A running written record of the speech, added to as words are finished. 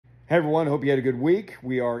Hey everyone, hope you had a good week.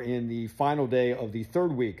 We are in the final day of the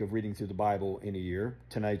third week of reading through the Bible in a year.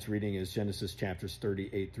 Tonight's reading is Genesis chapters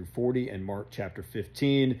 38 through 40 and Mark chapter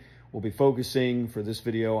 15. We'll be focusing for this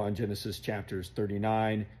video on Genesis chapters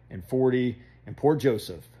 39 and 40 and poor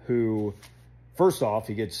Joseph, who, first off,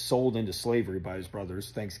 he gets sold into slavery by his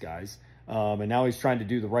brothers. Thanks, guys. And now he's trying to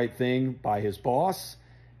do the right thing by his boss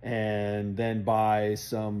and then by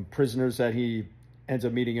some prisoners that he ends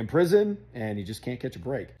up meeting in prison, and he just can't catch a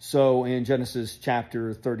break. So in Genesis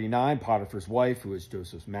chapter 39, Potiphar's wife, who is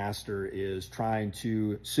Joseph's master, is trying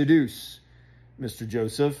to seduce Mr.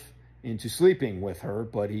 Joseph into sleeping with her,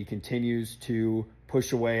 but he continues to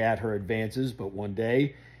push away at her advances. But one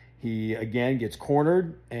day he again gets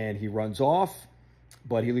cornered and he runs off,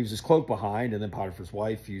 but he leaves his cloak behind, and then Potiphar's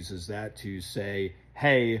wife uses that to say,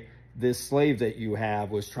 hey, this slave that you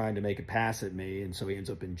have was trying to make a pass at me, and so he ends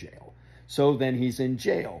up in jail. So then he's in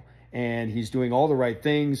jail and he's doing all the right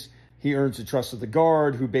things. He earns the trust of the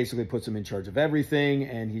guard, who basically puts him in charge of everything.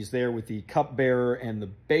 And he's there with the cupbearer and the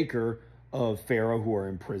baker of Pharaoh, who are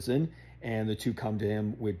in prison. And the two come to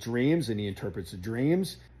him with dreams, and he interprets the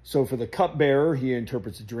dreams. So for the cupbearer, he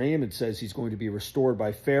interprets a dream and says he's going to be restored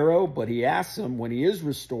by Pharaoh. But he asks him, when he is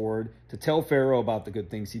restored, to tell Pharaoh about the good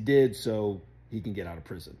things he did so he can get out of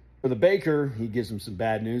prison. For the baker, he gives him some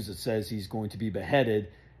bad news that says he's going to be beheaded.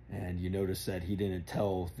 And you notice that he didn't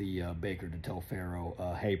tell the baker to tell Pharaoh,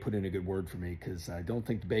 hey, put in a good word for me, because I don't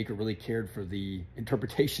think the baker really cared for the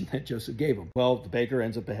interpretation that Joseph gave him. Well, the baker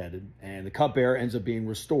ends up beheaded, and the cupbearer ends up being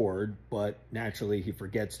restored, but naturally he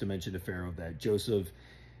forgets to mention to Pharaoh that Joseph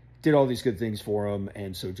did all these good things for him,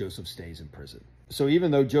 and so Joseph stays in prison. So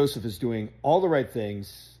even though Joseph is doing all the right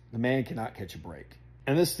things, the man cannot catch a break.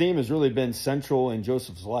 And this theme has really been central in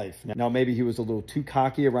Joseph's life. Now, maybe he was a little too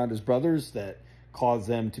cocky around his brothers that caused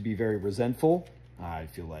them to be very resentful. I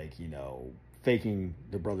feel like, faking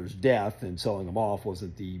the brother's death and selling them off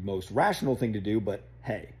wasn't the most rational thing to do, but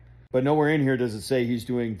hey. But nowhere in here does it say he's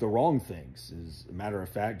doing the wrong things. As a matter of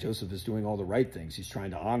fact, Joseph is doing all the right things. He's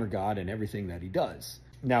trying to honor God in everything that he does.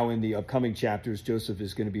 Now, in the upcoming chapters, Joseph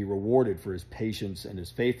is going to be rewarded for his patience and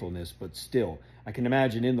his faithfulness, but still, I can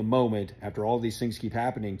imagine in the moment, after all these things keep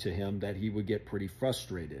happening to him, that he would get pretty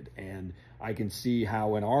frustrated. And I can see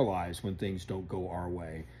how in our lives, when things don't go our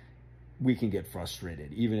way, we can get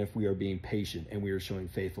frustrated, even if we are being patient and we are showing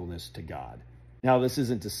faithfulness to God. Now, this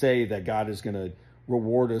isn't to say that God is going to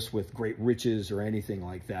reward us with great riches or anything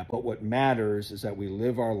like that, but what matters is that we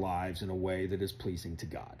live our lives in a way that is pleasing to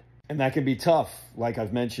God. And that can be tough. Like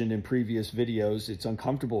I've mentioned in previous videos, it's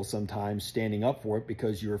uncomfortable sometimes standing up for it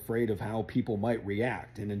because you're afraid of how people might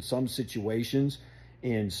react. And in some situations,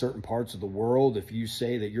 in certain parts of the world, if you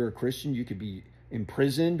say that you're a Christian, you could be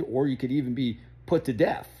imprisoned or you could even be put to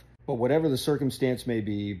death. But whatever the circumstance may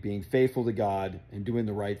be, being faithful to God and doing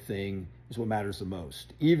the right thing is what matters the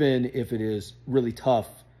most. Even if it is really tough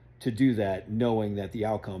to do that, knowing that the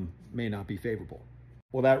outcome may not be favorable.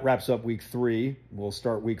 Well, that wraps up week 3. We'll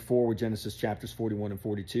start week 4 with Genesis chapters 41 and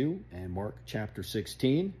 42 and Mark chapter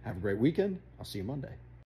 16. Have a great weekend. I'll see you Monday.